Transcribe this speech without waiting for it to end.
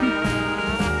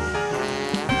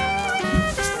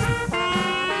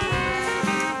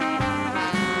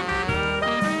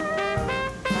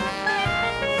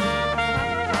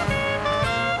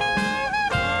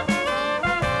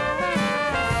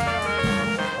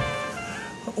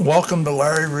Welcome to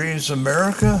Larry Reed's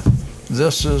America.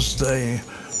 This is the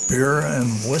beer and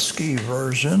whiskey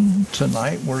version.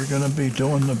 Tonight we're going to be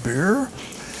doing the beer,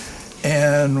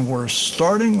 and we're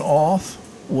starting off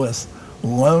with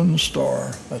Lone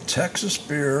Star, a Texas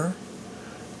beer,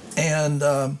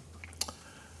 and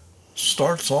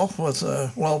starts off with,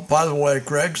 well, by the way,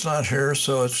 Greg's not here,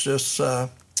 so it's just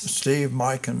Steve,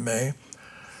 Mike, and me.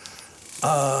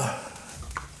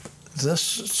 This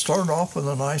started off with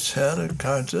a nice head. It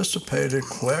kind of dissipated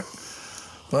quick.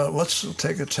 But let's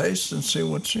take a taste and see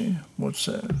what's in.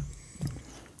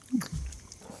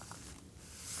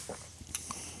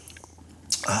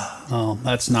 Oh,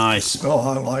 that's nice. Oh,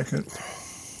 I like it.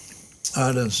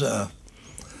 That is,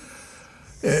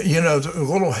 you know, a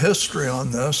little history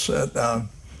on this. Nance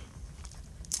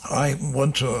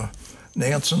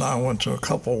and I went to a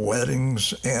couple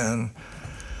weddings, and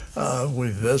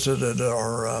we visited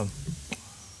our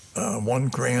one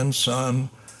grandson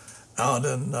out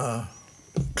in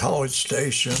College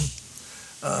Station.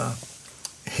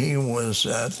 He was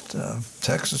at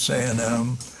Texas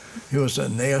A&M. He was a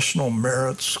National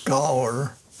Merit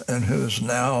Scholar, and who's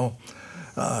now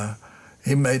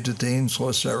he made the dean's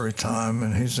list every time,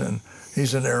 and he's an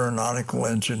aeronautical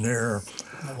engineer.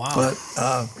 Oh, wow. But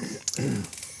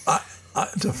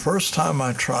the first time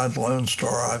I tried Lone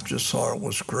Star, I just thought it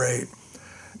was great.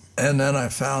 And then I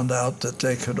found out that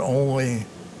they could only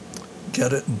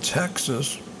get it in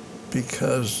Texas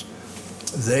because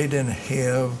they didn't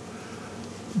have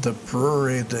the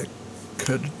brewery that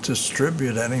could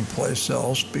distribute anyplace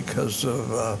else because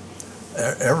of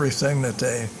everything that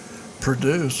they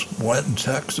produce went in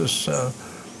Texas.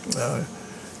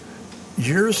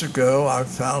 Years ago, I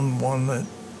found one at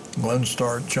Lone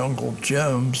Star Jungle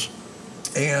Gyms,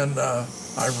 and I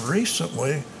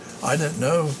didn't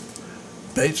know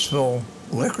Batesville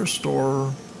Liquor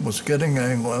Store was getting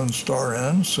a Lone Star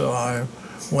in, so I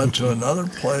went to another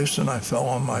place and I fell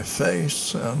on my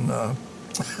face, and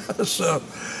so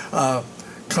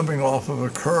coming off of a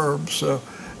curb. So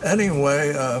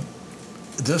anyway,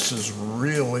 this is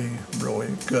really,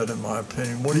 really good in my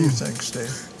opinion. What do you think, Steve?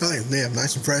 I think, yeah,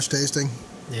 nice and fresh tasting.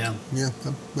 Yeah. Yeah,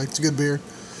 it's a good beer.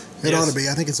 It ought to be.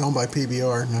 I think it's owned by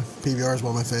PBR. And PBR is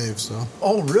one of my faves. So.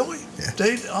 Oh, really? Yeah.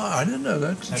 I didn't know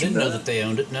that. I didn't know that they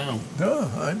owned it. No. No.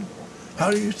 How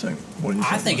do you think? What do you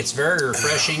think? I think it's very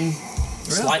refreshing,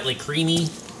 slightly creamy.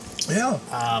 Yeah.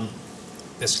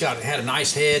 It had a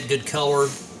nice head, good color.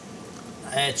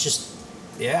 It's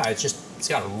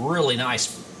got a really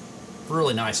nice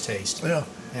taste. Yeah.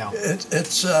 Yeah.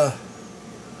 It's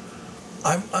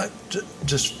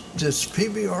does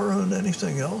PBR own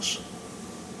anything else?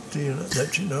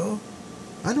 That you know?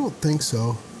 I don't think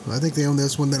so. I think they own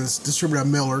this one. Then it's distributed by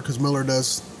Miller because Miller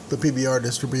does the PBR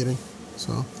distributing.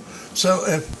 So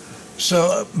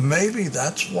maybe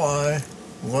that's why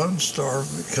Lone Star,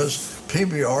 because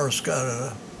PBR's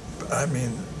got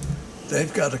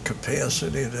they've got a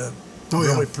capacity to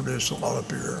really produce a lot of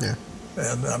beer. Yeah.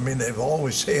 And I mean, they've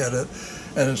always had it,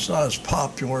 and it's not as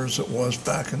popular as it was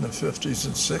back in the 50s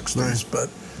and 60s, right. But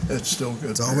it's still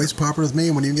good. It's always popular with me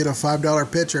when you can get a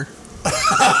 $5 pitcher.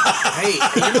 Hey,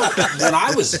 when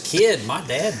I was a kid, my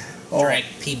dad drank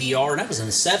PBR, and that was in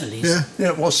the 70s.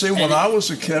 Yeah. Well, see, when I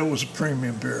was a kid, it was a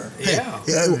premium beer. Yeah.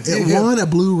 It won a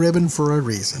blue ribbon for a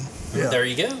reason. Yeah. There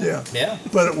you go. Yeah.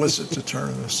 But it was at the turn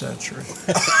of the century.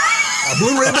 A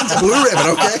blue ribbon's a blue ribbon,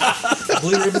 okay?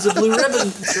 Blue ribbon's a blue ribbon.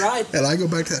 That's right. And I go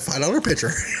back to that $5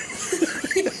 pitcher.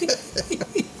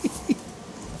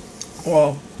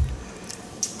 Well,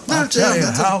 I'll tell you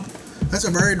how. That's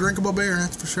a very drinkable beer,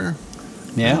 that's for sure.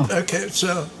 Yeah. Okay,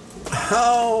 so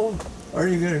how are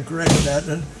you going to grade that?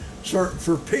 And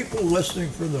for people listening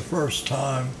for the first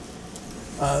time,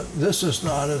 this is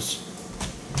not as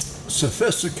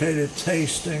sophisticated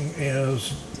tasting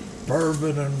as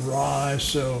bourbon and rye,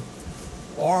 so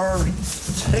our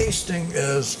tasting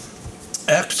is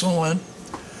excellent,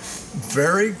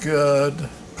 very good,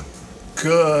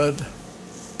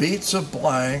 beats a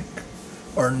blank,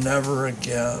 or never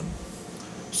again.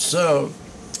 So,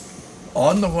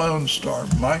 on the Lone Star,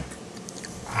 Mike?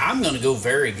 I'm going to go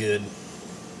very good.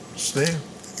 Steve?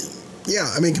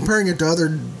 Yeah, I mean, comparing it to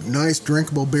other nice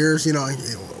drinkable beers,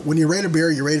 when you rate a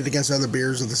beer, you rate it against other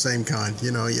beers of the same kind.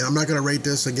 I'm not going to rate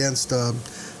this against a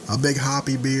big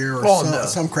hoppy beer or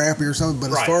some craft beer or something,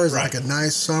 but as far as like a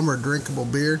nice summer drinkable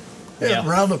beer. Yeah,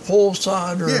 around the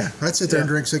poolside. I'd sit there and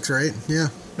drink 6 or 8, yeah.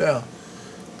 Yeah.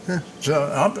 So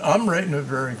I'm rating it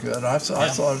very good. I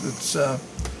thought it's,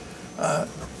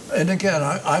 and again,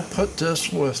 I put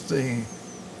this with the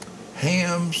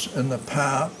Hams and the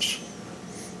Paps.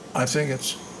 I think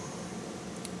it's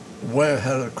way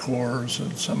ahead of Coors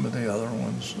and some of the other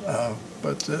ones.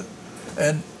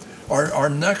 And our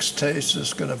next taste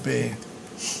is going to be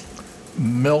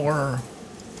Miller,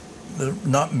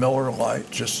 not Miller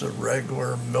Lite, just a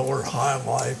regular Miller High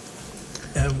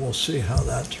Life, and we'll see how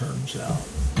that turns out.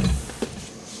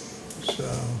 So,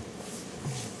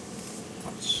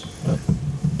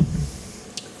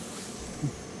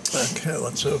 okay,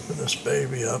 let's open this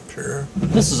baby up here.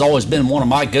 This has always been one of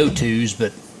my go-tos,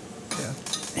 but Yeah.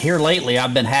 here lately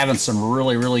I've been having some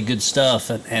really, really good stuff,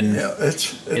 and Yeah,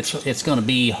 it's going to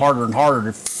be harder and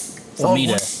harder for me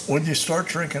to. When you start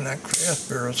drinking that craft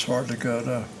beer, it's hard to go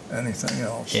to anything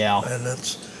else. Yeah. And the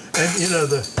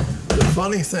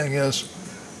funny thing is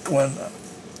when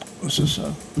this is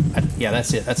Yeah,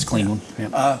 that's it. That's a clean one.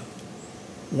 Yeah.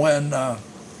 when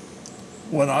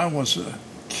I was a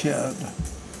kid,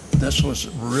 this was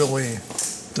really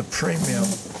the premium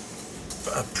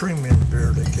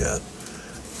beer to get.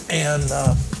 And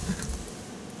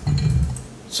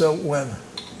so when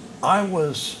I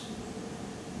was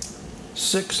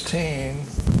 16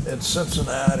 in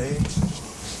Cincinnati,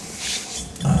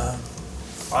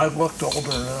 I looked older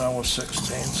than I was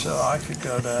 16, so I could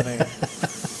go to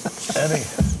any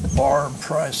bar in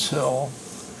Price Hill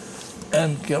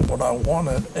and get what I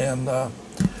wanted. And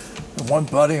one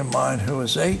buddy of mine who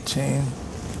was 18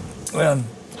 and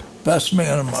best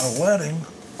man at my wedding,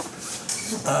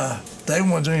 they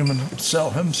wouldn't even sell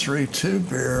him 3-2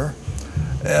 beer,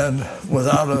 and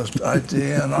without an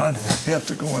ID, and I'd have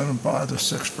to go in and buy the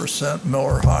 6%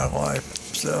 Miller High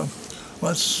Life. So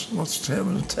let's have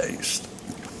it a taste.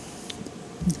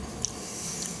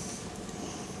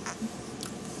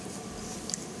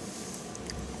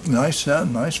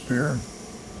 Nice beer.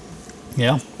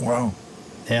 Yeah. Wow.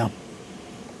 Yeah.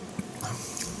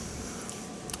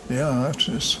 Yeah, that's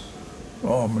just,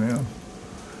 oh man.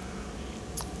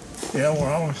 Yeah,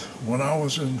 when I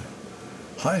was in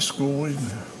high school, we'd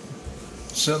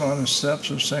sit on the steps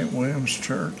of St. William's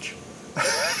Church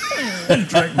and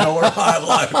drink Miller High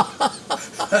Life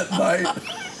at night.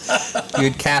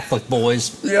 Good Catholic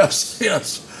boys. Yes.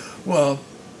 Well,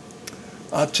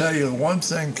 I'll tell you, one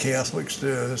thing Catholics do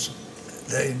is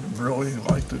they really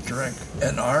like to drink.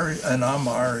 And I'm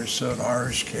Irish, so an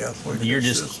Irish Catholic. You're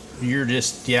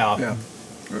just yeah. Yeah.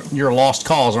 You're a lost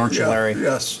cause, aren't you, Yeah, Larry?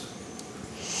 yes.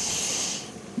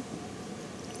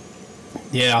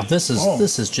 Yeah, this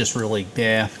is just really,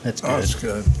 yeah, that's good. Oh, it's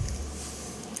good.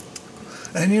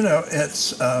 And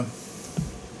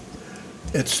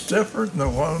it's different than the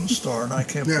Lone Star, and I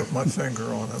can't put my finger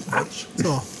on it. But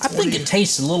I think it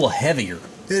tastes a little heavier.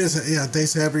 It is, yeah, it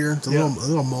tastes heavier. It's a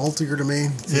little maltier to me.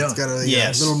 It's got a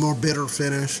little more bitter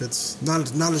finish. It's not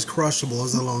as crushable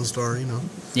as the Lone Star,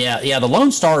 Yeah, the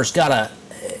Lone Star's got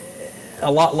a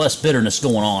lot less bitterness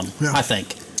going on, I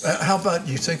think. How about,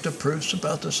 you think the proof's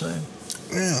about the same?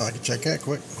 Yeah, I can check that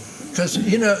quick. Because,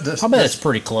 I bet it's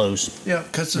pretty close. Yeah,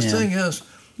 because the thing is,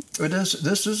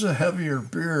 this is a heavier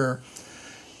beer,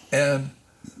 and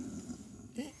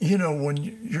when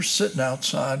you're sitting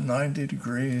outside 90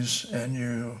 degrees and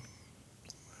you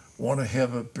want to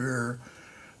have a beer,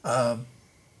 I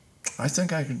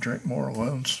think I could drink more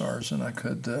Lone Stars than I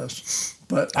could this.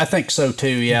 But I think so too,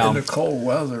 yeah. In the cold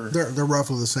weather. They're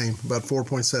roughly the same, about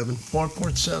 4.7.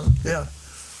 4.7, yeah.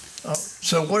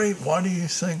 So why do you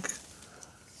think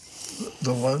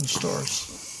the Lone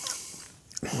Star's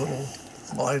a little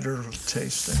lighter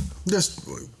tasting? Just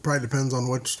probably depends on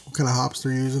what kind of hops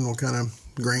they're using, what kind of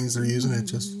grains they're using. It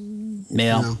just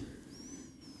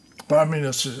But I mean,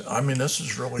 this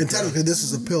is really. And technically, this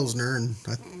is a Pilsner, and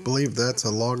I believe that's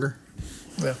a lager.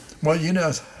 Yeah. Well,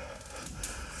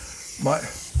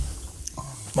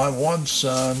 my one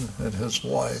son and his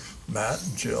wife, Matt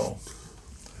and Jill,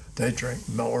 they drink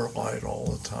Miller Lite all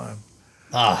the time.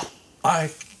 I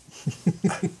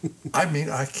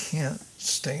can't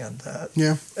stand that.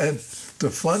 Yeah. And the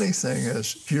funny thing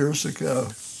is, years ago,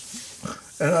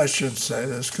 and I shouldn't say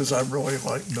this because I really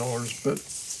like Millers, but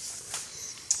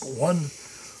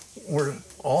we're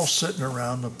all sitting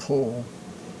around the pool,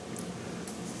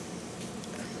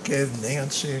 gave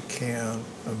Nancy a can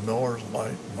of Miller's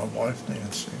Lite, my wife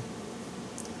Nancy.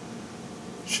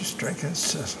 She's drinking and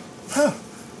says,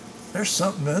 there's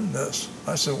something in this.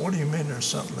 I said, what do you mean there's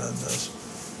something in this?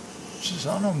 She says,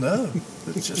 I don't know.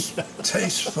 It just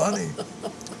tastes funny.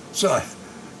 So I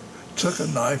took a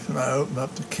knife and I opened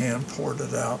up the can, poured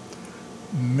it out.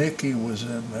 Mickey was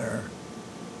in there.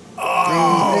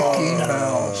 Oh, Mickey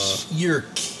Mouse. You're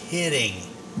kidding.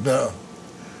 No.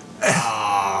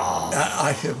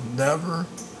 I have never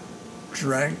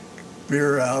drank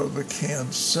beer out of a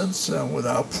can since then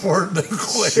without pouring the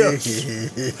glass.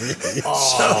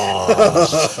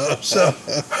 So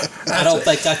I don't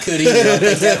think I could either. I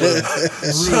think that would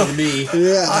ruin me.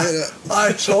 Yeah.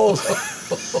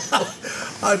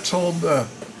 I told a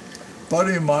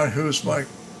buddy of mine who's my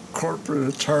corporate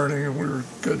attorney, and we were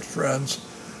good friends.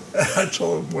 And I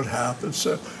told him what happened.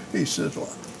 So he said,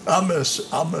 well, I'm gonna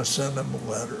send him a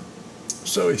letter.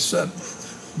 So he sent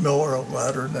Miller a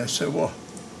letter, and they said, well,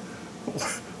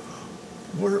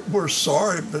 we're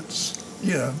sorry, but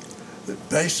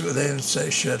basically they didn't say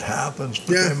shit happens,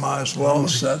 but they might as well have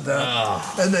said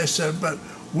that. And they said, but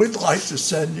we'd like to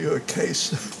send you a case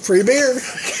Free beer.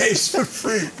 of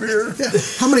free beer. Yeah.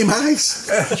 How many mics?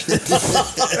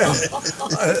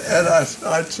 And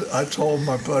I told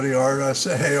my buddy Art, I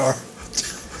said, hey Art,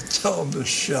 tell him to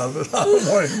shove it. I don't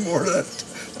want any more of that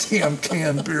damn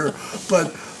canned beer.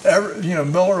 But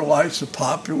Miller Lite's a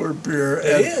popular beer.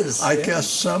 It is. I guess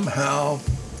somehow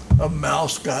a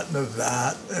mouse got in a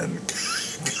vat and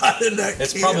got in that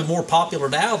It's can. probably more popular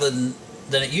now than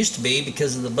it used to be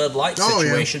because of the Bud Light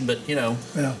situation. But Yeah.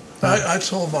 I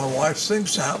told my wife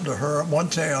things happened to her. One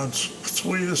day on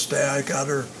Sweetest Day, I got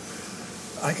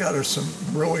her some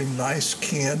really nice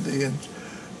candy, and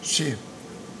she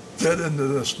bit into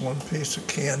this one piece of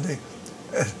candy,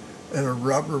 and a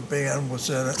rubber band was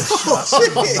in it.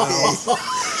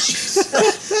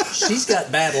 she's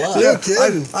got bad luck. No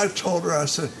kidding. I told her, I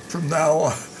said, from now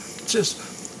on, just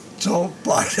don't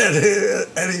bite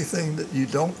anything that you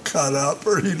don't cut up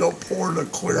or you don't pour in a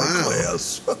clear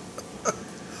glass.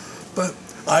 But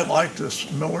I like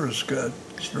this. Miller's good.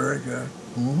 It's very good.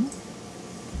 Mm-hmm.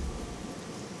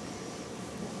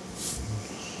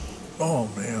 Oh,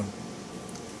 man.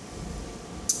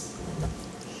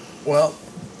 Well,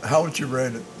 how would you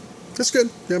rate it? That's good.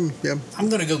 Yeah. I'm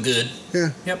going to go good. Yeah.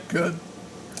 Yep. Good?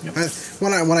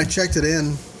 When I checked it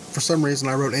in, for some reason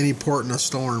I wrote any port in a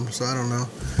storm, so I don't know.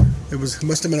 It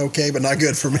must have been okay, but not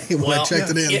good for me when I checked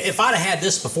it in. If I'd have had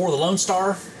this before the Lone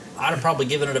Star, I'd have probably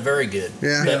given it a very good.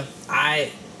 Yeah. But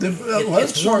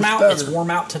It's it's warm out. It's warm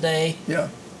out today, Yeah.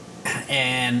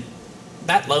 and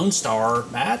that Lone Star,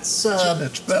 that's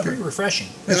It's better. pretty refreshing.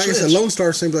 And like I said, It's- Lone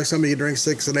Star seems like somebody you drink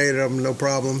 6 and 8 of them, no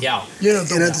problem. Yeah.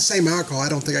 And at the same alcohol, I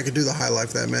don't think I could do the High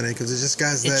Life that many because it's just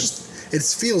guys it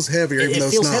feels heavier, even though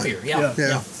It feels it's not. heavier. Yeah.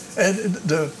 Yeah. And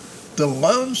the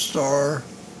Lone Star,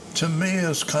 to me,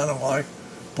 is kind of like,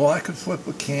 well, I could flip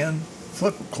a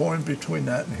coin between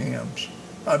that and Hams.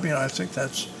 I mean, I think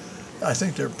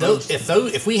they're both.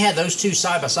 If we had those two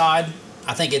side by side,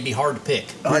 I think it'd be hard to pick.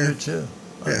 I do too.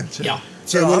 Yeah. Yeah.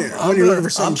 So when you're looking for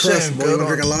something saying crushable, you good want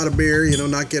to drink a on- lot of beer,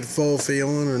 not get full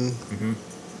feeling, and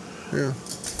yeah.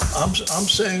 I'm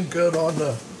saying good on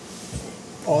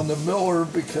the Miller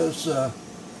because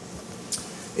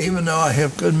even though I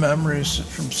have good memories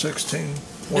from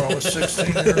when I was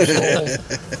 16 years old,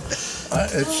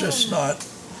 it's just not.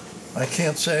 I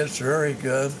can't say it's very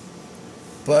good,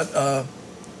 but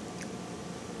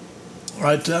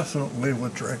I definitely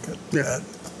would drink it. Yeah.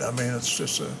 I mean, it's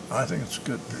just I think it's a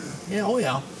good beer. Yeah. Oh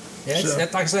yeah. Yeah. It's, So-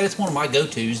 like I said, it's one of my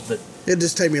go-tos. But It'd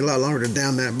just take me a lot longer to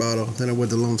down that bottle than it would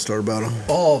the Lone Star bottle.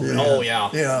 Oh, man. oh yeah.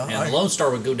 Yeah, And the Lone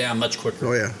Star would go down much quicker.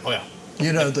 Oh, yeah. Oh yeah.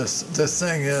 You know, the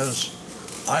thing is,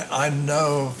 I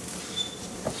know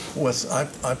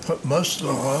I put most of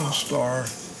the Lone Star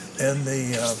in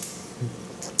the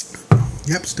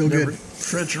Yep, still the good.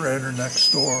 refrigerator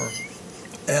next door,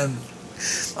 and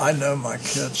I know my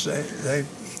kids,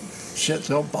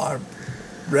 they'll buy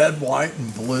red, white,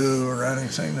 and blue or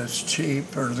anything that's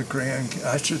cheap, or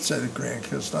I should say the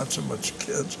grandkids, not so much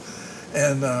kids,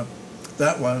 and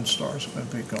that Lone Star's going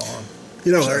to be gone.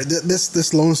 Larry,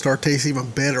 this Lone Star tastes even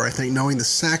better, I think, knowing the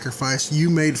sacrifice you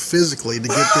made physically to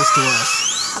get this to us.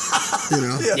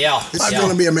 Yeah. It's going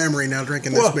to be a memory now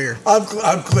drinking this beer. I'm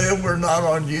glad we're not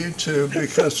on YouTube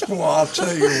because, well, I'll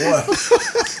tell you what,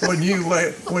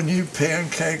 when you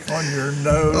pancake on your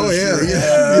nose, Oh, yeah, your yeah.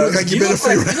 head, You look like you've been a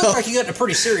few You look rounds. like you got in a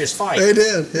pretty serious fight. They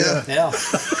did, yeah. Yeah.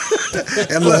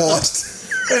 And lost.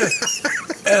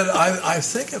 and I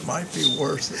think it might be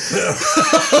worth it.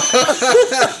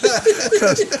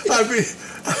 Because I mean,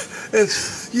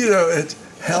 it's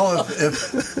hell.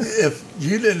 If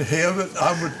you didn't have it,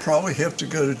 I would probably have to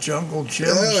go to Jungle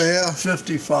Jim's, Oh, yeah.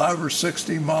 55 or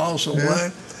 60 miles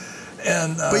away.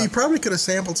 And But you probably could have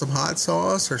sampled some hot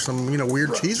sauce or some,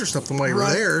 weird cheese or something while you were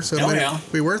Right. there, so Oh, it yeah.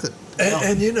 might be worth it.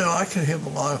 and I can have a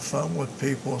lot of fun with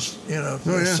people. They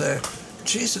yeah. say,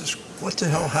 "Jesus, what the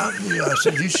hell happened to you?" I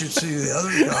said, "You should see the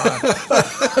other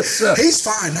guy." So, He's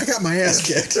fine. I got my ass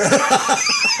kicked.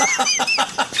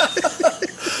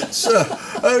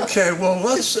 okay, well,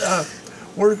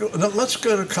 Let's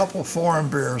get a couple foreign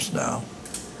beers now.